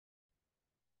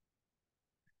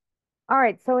All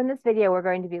right, so in this video, we're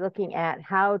going to be looking at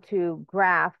how to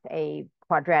graph a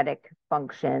quadratic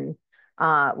function.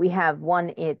 We have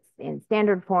one, it's in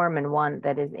standard form and one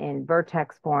that is in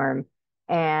vertex form.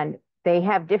 And they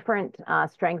have different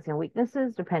strengths and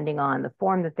weaknesses depending on the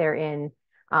form that they're in.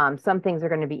 Some things are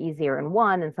going to be easier in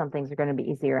one and some things are going to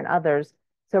be easier in others.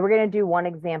 So we're going to do one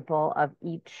example of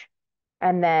each,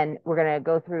 and then we're going to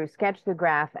go through, sketch the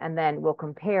graph, and then we'll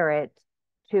compare it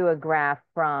to a graph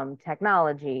from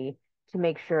technology to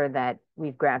make sure that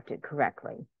we've graphed it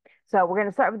correctly. So we're going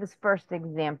to start with this first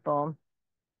example.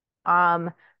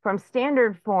 From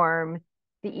standard form,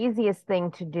 the easiest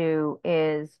thing to do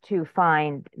is to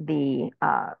find the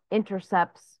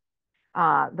intercepts.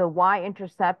 The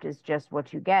y-intercept is just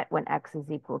what you get when x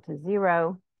is equal to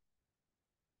 0.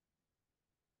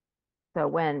 So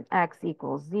when x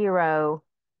equals 0,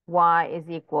 y is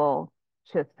equal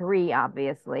to 3,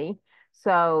 obviously.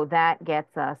 So that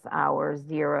gets us our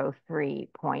 0, 3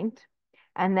 point.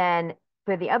 And then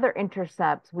for the other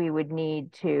intercepts, we would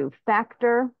need to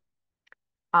factor.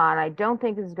 And I don't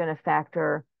think this is going to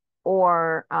factor,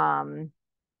 or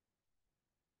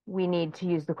we need to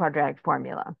use the quadratic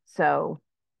formula. So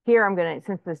here I'm going to,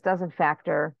 since this doesn't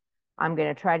factor, I'm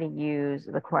going to try to use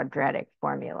the quadratic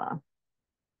formula,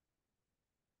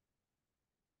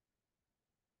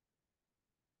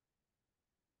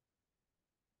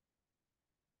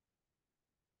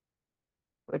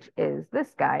 which is this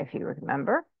guy, if you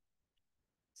remember.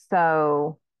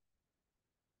 So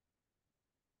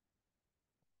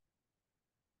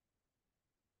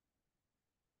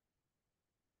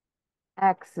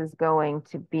x is going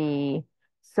to be,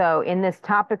 so in this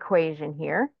top equation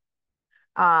here,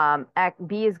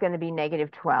 b is going to be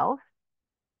negative 12.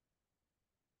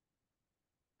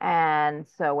 And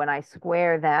so when I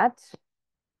square that,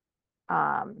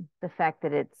 the fact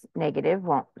that it's negative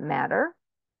won't matter.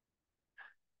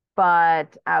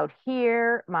 But out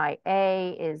here, my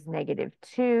a is negative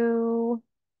 2,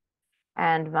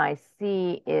 and my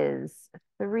c is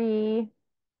 3.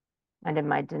 And in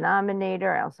my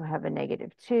denominator, I also have a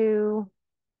negative 2.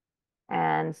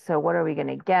 And so what are we going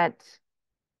to get?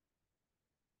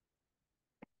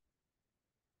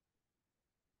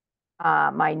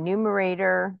 My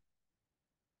numerator,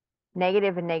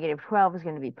 negative and negative 12 is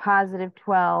going to be positive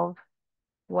 12.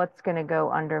 What's going to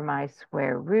go under my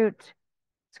square root?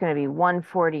 It's going to be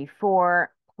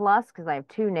 144 plus, because I have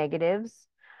two negatives.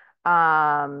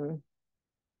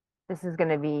 This is going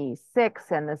to be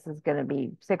 6, and this is going to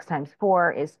be 6 times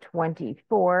 4 is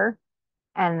 24.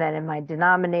 And then in my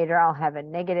denominator, I'll have a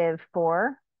negative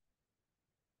 4.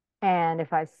 And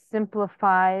if I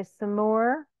simplify some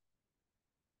more,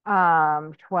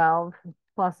 12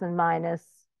 plus and minus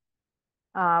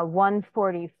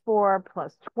 144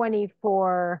 plus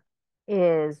 24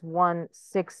 is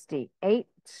 168.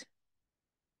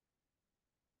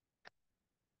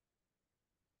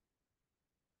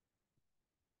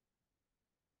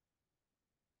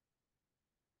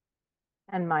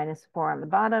 And minus 4 on the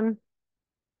bottom.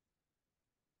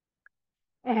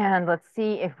 And let's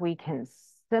see if we can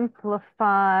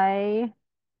simplify.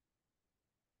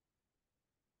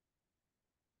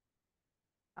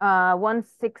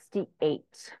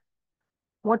 168.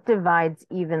 What divides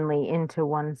evenly into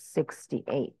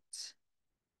 168?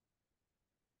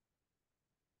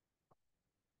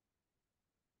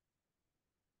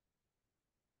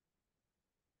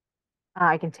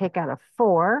 I can take out a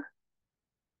 4.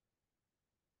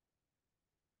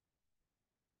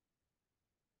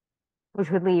 Which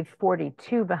would leave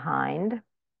 42 behind.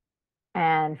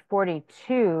 And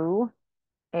 42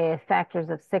 is factors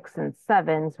of 6 and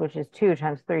 7s, which is 2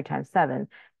 times 3 times 7.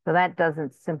 So that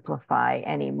doesn't simplify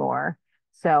anymore.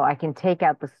 So I can take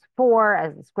out this 4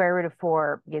 as the square root of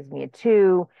 4 gives me a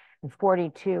 2, and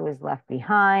 42 is left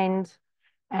behind.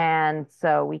 And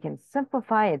so we can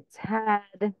simplify a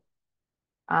tad.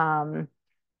 12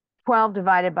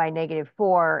 divided by negative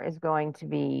 4 is going to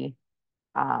be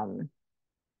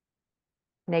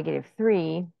negative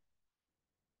 3.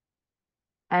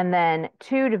 And then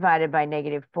 2 divided by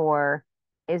negative 4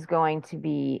 is going to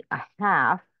be a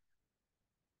half,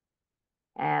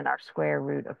 and our square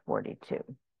root of 42.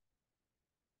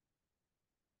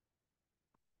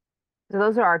 So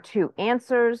those are our two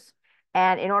answers.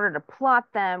 And in order to plot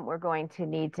them, we're going to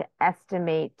need to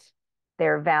estimate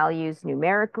their values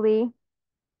numerically.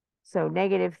 So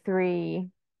negative 3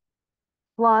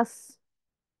 plus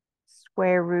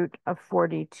square root of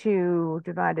 42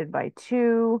 divided by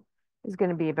 2 is going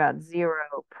to be about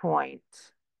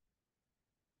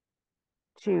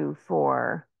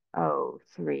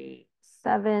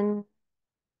 0.24037.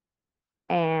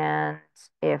 And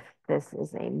if this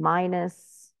is a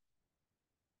minus,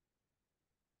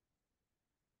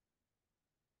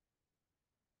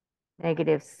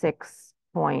 negative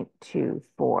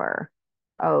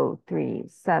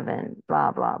 6.24037,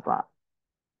 blah, blah, blah.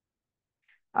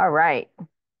 All right. So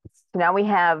now we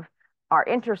have our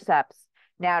intercepts.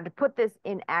 Now to put this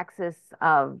in axis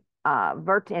of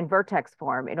in vertex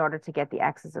form, in order to get the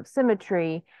axis of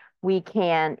symmetry, we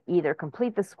can either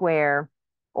complete the square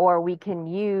or we can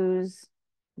use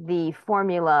the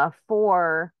formula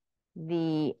for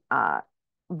the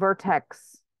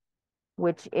vertex,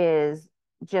 which is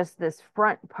just this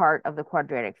front part of the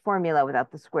quadratic formula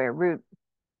without the square root,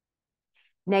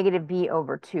 negative b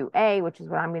over 2a, which is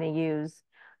what I'm going to use,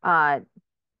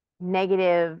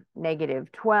 negative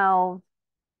 12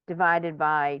 divided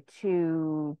by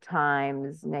 2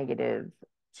 times negative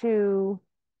 2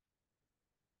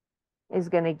 is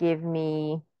going to give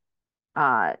me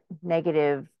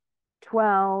negative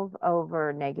 12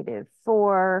 over negative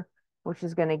 4, which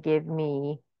is going to give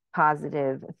me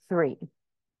positive 3.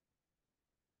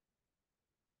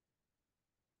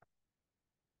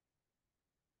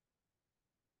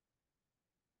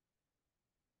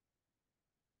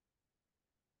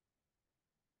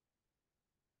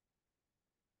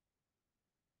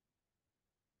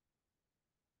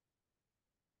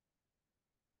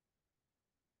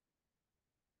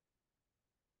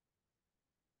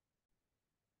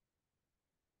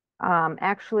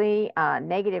 Actually,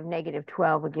 negative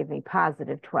 12 would give me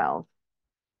positive 12,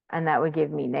 and that would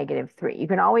give me negative 3. You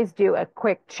can always do a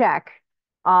quick check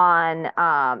on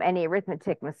any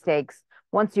arithmetic mistakes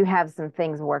once you have some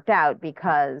things worked out,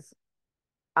 because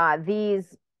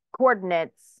these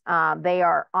coordinates, they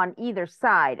are on either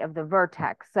side of the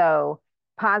vertex. So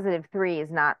positive 3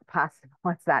 is not possible.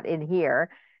 It's not in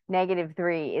here. Negative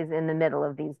 3 is in the middle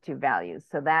of these two values.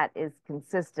 So that is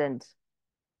consistent.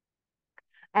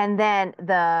 And then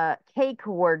the k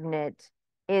coordinate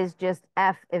is just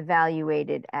f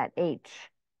evaluated at h,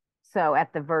 so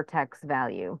at the vertex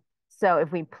value. So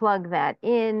if we plug that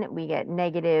in, we get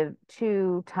negative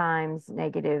 2 times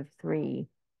negative 3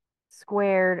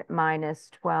 squared minus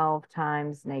 12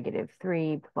 times negative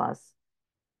 3 plus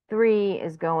 3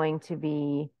 is going to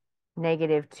be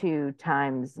negative 2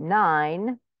 times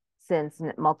 9, since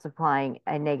multiplying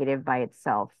a negative by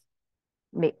itself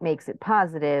makes it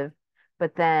positive,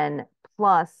 but then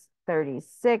plus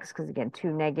 36, because again,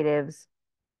 2 negatives,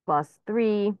 plus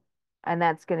 3, and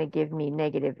that's going to give me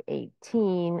negative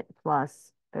 18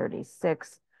 plus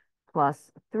 36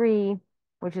 plus 3,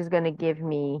 which is going to give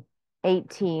me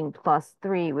 18 plus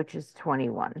 3, which is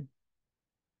 21.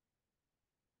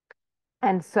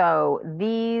 And so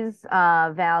these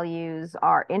values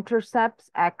are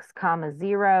intercepts, x comma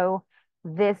 0.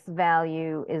 This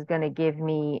value is going to give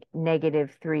me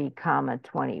negative 3 comma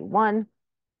 21.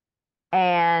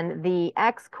 And the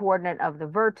x coordinate of the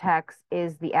vertex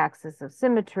is the axis of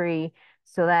symmetry.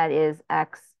 So that is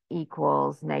x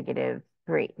equals negative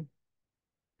 3.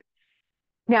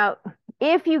 Now,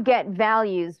 if you get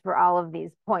values for all of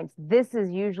these points, this is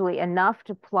usually enough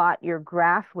to plot your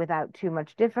graph without too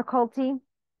much difficulty.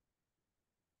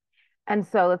 And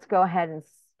so let's go ahead and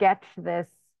sketch this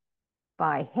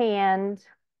by hand.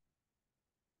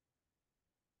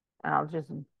 I'll just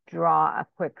draw a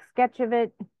quick sketch of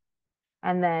it.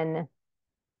 And then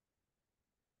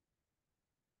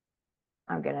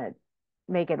I'm going to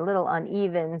make it a little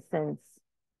uneven, since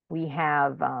we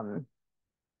have,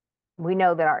 we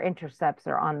know that our intercepts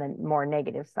are on the more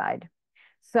negative side.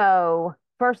 So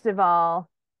first of all,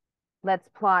 let's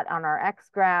plot on our x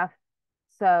graph.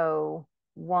 So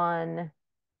 1,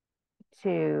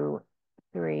 2,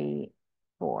 3,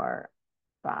 4,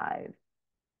 5,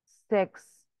 6,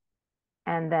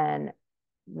 and then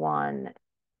 1,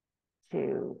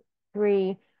 2,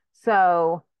 3.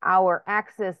 So our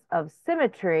axis of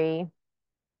symmetry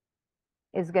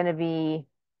is going to be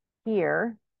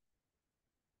here.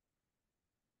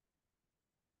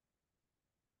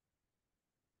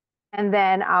 And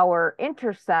then our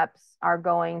intercepts are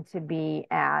going to be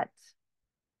at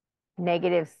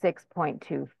negative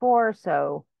 6.24.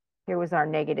 So here was our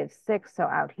negative 6, so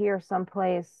out here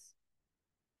someplace.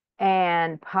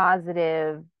 And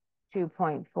positive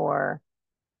 2.4,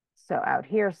 so out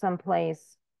here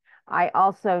someplace. I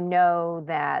also know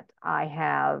that I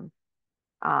have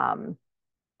an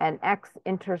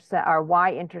x-intercept, or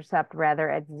y-intercept rather,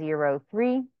 at 0,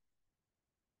 3.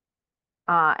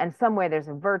 And somewhere there's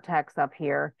a vertex up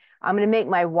here. I'm going to make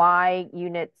my y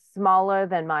units smaller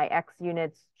than my x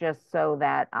units, just so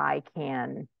that I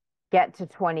can get to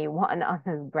 21 on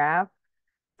this graph.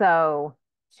 So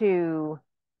 2,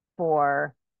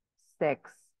 4,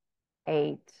 6,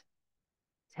 8,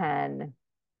 10,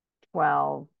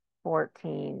 12,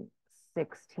 14,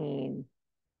 16,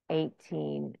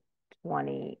 18,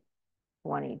 20,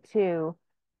 22.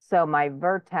 So my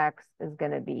vertex is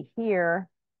going to be here.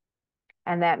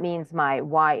 And that means my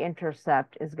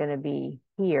y-intercept is going to be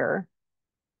here.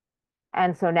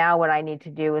 And so now what I need to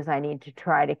do is I need to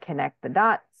try to connect the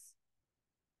dots.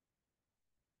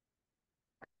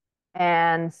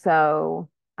 And so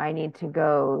I need to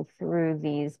go through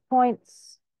these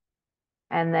points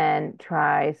and then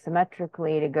try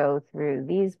symmetrically to go through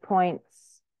these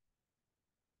points.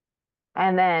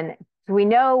 And then so we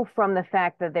know from the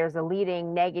fact that there's a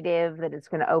leading negative that it's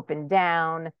going to open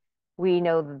down. We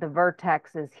know that the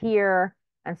vertex is here.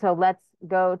 And so let's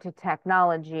go to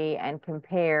technology and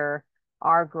compare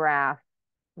our graph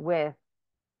with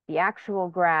the actual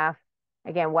graph.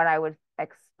 Again, what I would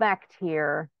expect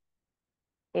here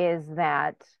is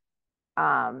that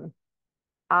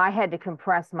I had to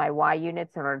compress my y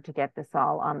units in order to get this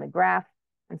all on the graph.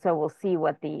 And so we'll see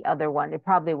what the other one, it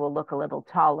probably will look a little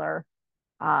taller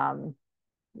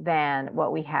than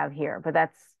what we have here, but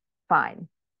that's fine.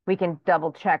 We can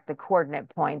double check the coordinate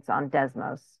points on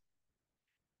Desmos.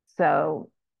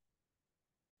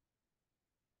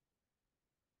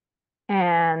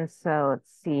 And so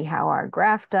let's see how our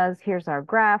graph does. Here's our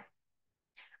graph.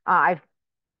 I've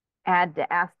had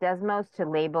to ask Desmos to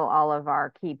label all of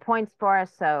our key points for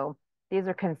us. So these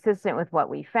are consistent with what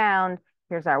we found.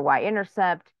 Here's our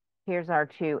y-intercept. Here's our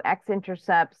two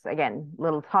x-intercepts. Again, a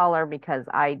little taller because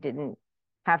I didn't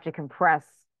have to compress.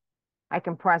 I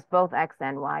compressed both x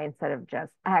and y instead of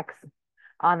just x.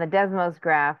 On the Desmos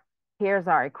graph, here's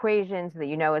our equation so that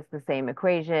you know it's the same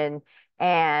equation.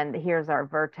 And here's our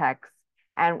vertex.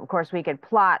 And of course, we could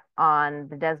plot on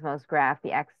the Desmos graph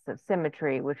the axis of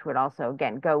symmetry, which would also,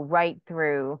 again, go right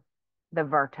through the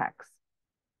vertex.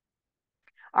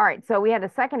 All right, so we had a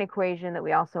second equation that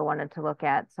we also wanted to look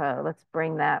at. So let's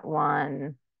bring that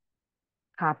one,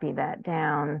 copy that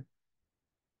down.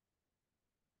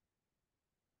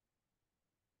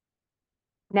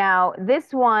 Now,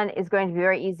 this one is going to be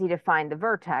very easy to find the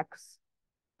vertex.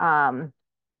 The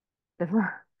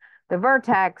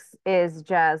vertex is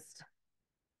just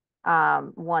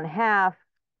 1/2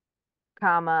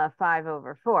 comma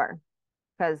 5/4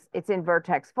 because it's in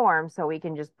vertex form, so we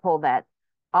can just pull that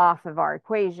off of our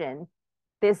equation.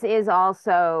 This is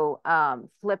also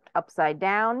flipped upside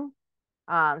down,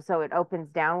 so it opens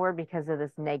downward because of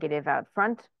this negative out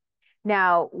front.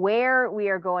 Now, where we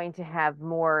are going to have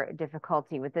more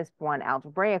difficulty with this one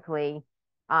algebraically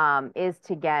is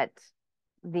to get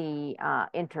the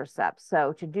intercepts.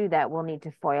 So to do that, we'll need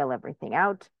to FOIL everything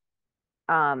out.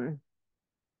 And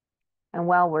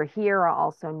while we're here, I'll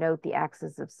also note the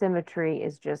axis of symmetry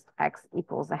is just x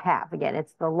equals 1/2. Again,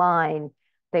 it's the line,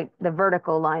 the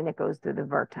vertical line that goes through the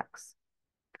vertex.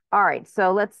 All right,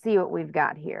 so let's see what we've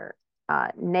got here.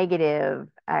 Negative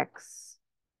x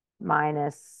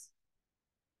minus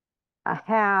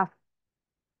 1/2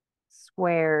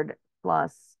 squared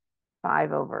plus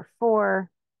 5/4.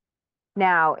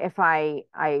 Now, if I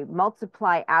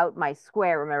multiply out my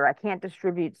square, remember, I can't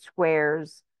distribute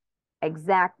squares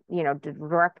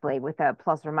directly with a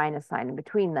plus or minus sign in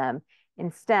between them.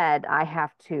 Instead, I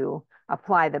have to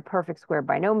apply the perfect square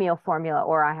binomial formula,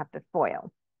 or I have to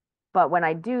FOIL. But when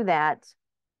I do that,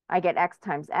 I get x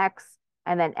times x,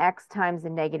 and then x times the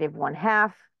negative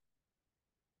 1/2,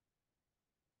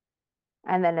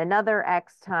 and then another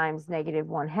x times negative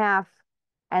 1/2,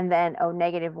 and then,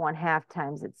 negative 1/2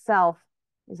 times itself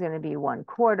is going to be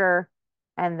 1/4,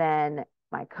 and then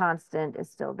my constant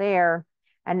is still there.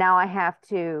 And now I have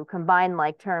to combine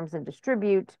like terms and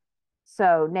distribute.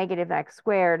 So negative x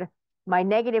squared, my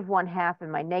negative 1/2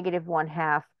 and my negative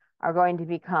 1/2 are going to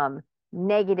become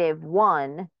negative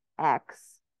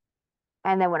 1x.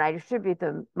 And then when I distribute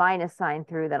the minus sign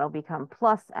through, that'll become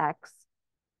plus x.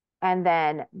 And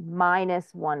then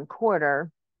minus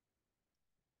 1/4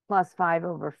 plus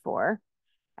 5/4.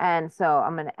 And so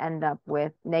I'm going to end up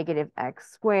with negative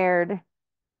x squared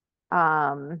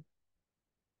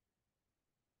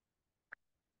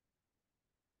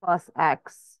plus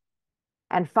x.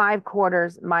 And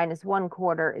 5/4 minus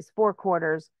 1/4 is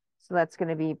 4/4. So that's going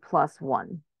to be plus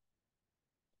 1.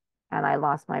 And I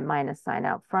lost my minus sign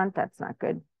out front. That's not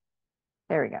good.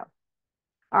 There we go.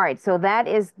 All right, so that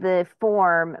is the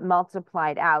form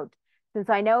multiplied out. Since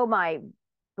I know my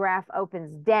graph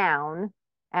opens down,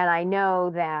 and I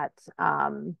know that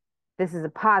this is a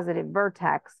positive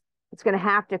vertex, it's going to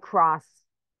have to cross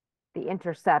the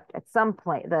intercept at some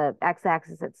point, the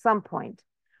x-axis at some point.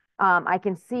 I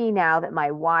can see now that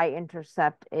my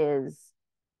y-intercept is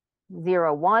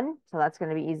 0, 1, so that's going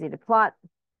to be easy to plot.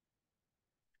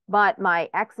 But my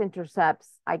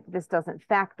x-intercepts, this doesn't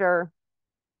factor,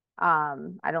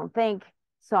 I don't think.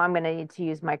 So I'm going to need to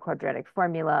use my quadratic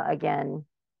formula again.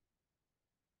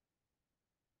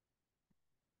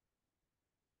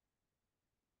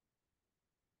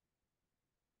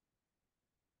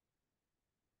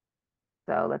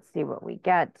 So let's see what we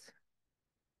get.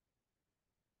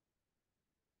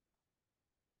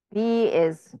 B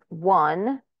is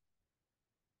 1,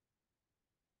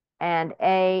 and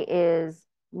A is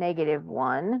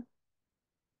 -1,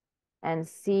 and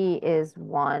C is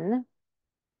 1,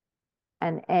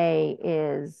 and A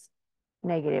is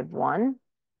 -1.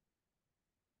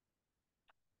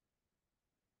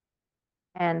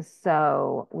 And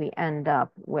so we end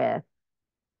up with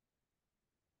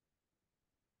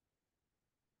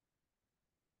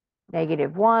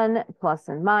 -1 plus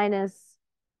and minus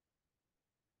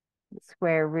the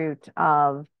square root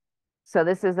of, so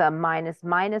this is a minus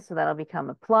minus, so that'll become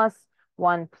a plus.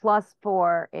 1 plus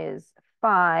 4 is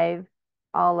 5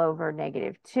 all over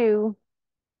 -2.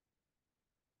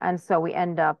 And so we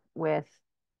end up with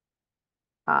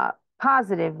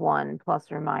 +1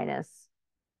 plus or minus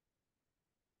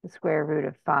the square root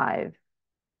of 5.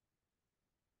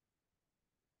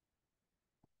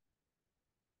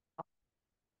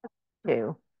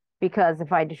 Two, because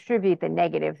if I distribute the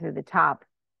negative through the top,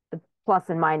 the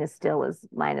plus and minus still is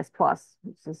minus plus.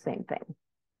 It's the same thing.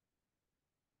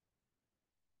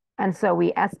 And so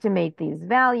we estimate these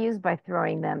values by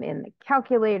throwing them in the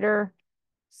calculator.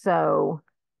 So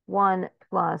 1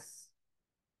 plus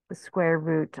the square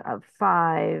root of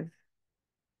 5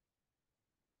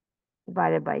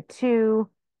 divided by 2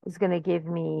 is going to give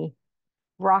me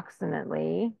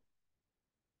approximately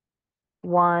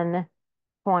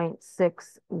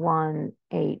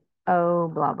 1.6180,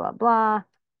 blah, blah, blah.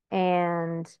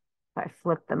 And if I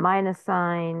flip the minus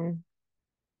sign,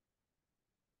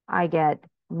 I get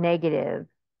negative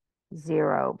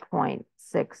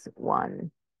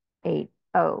 0.6180,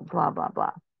 blah, blah,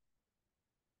 blah.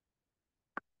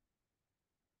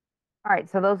 All right,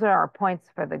 so those are our points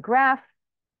for the graph.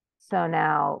 So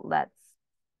now let's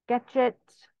sketch it.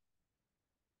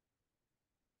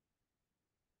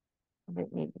 I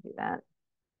didn't need to do that.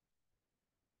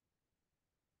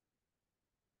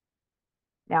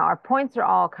 Now our points are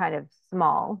all kind of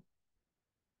small,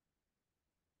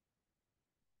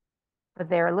 but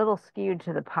they're a little skewed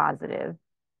to the positive.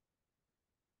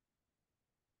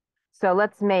 So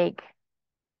let's make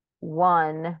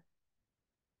 1,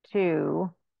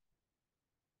 2,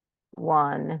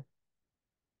 1,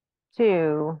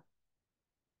 2,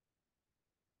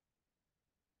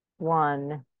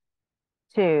 1,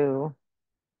 2.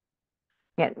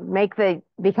 Yeah,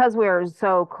 because we're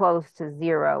so close to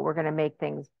 0, we're going to make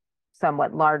things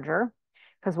somewhat larger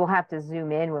because we'll have to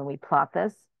zoom in when we plot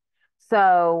this.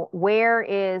 So where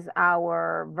is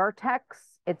our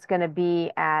vertex? It's going to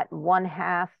be at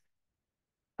 1/2,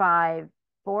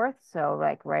 5/4, so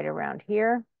like right around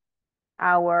here.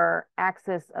 Our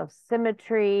axis of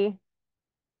symmetry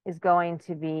is going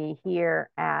to be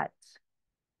here at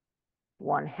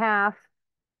 1/2.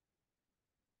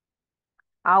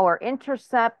 Our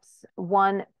intercepts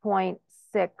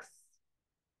 1.6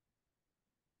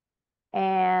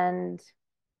 and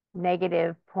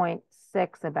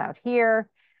 -0.6 about here.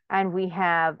 And we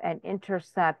have an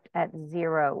intercept at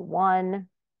 0, 1.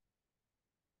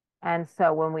 And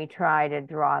so when we try to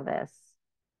draw this,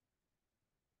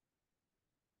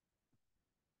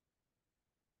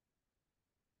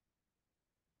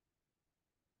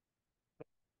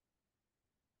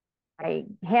 my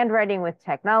handwriting with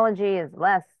technology is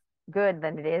less good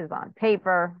than it is on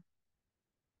paper.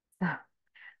 So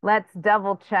let's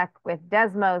double check with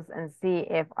Desmos and see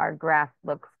if our graph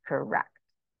looks correct.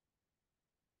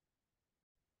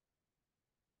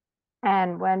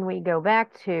 And when we go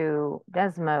back to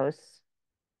Desmos,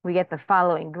 we get the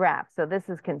following graph. So this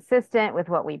is consistent with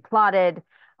what we plotted.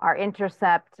 Our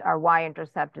intercept, our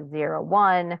y-intercept is 0,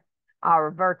 1,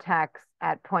 our vertex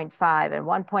at 0.5 and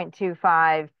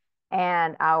 1.25,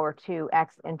 and our two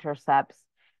x-intercepts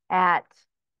at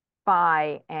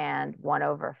phi and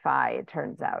 1/phi, it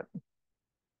turns out.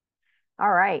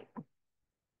 All right.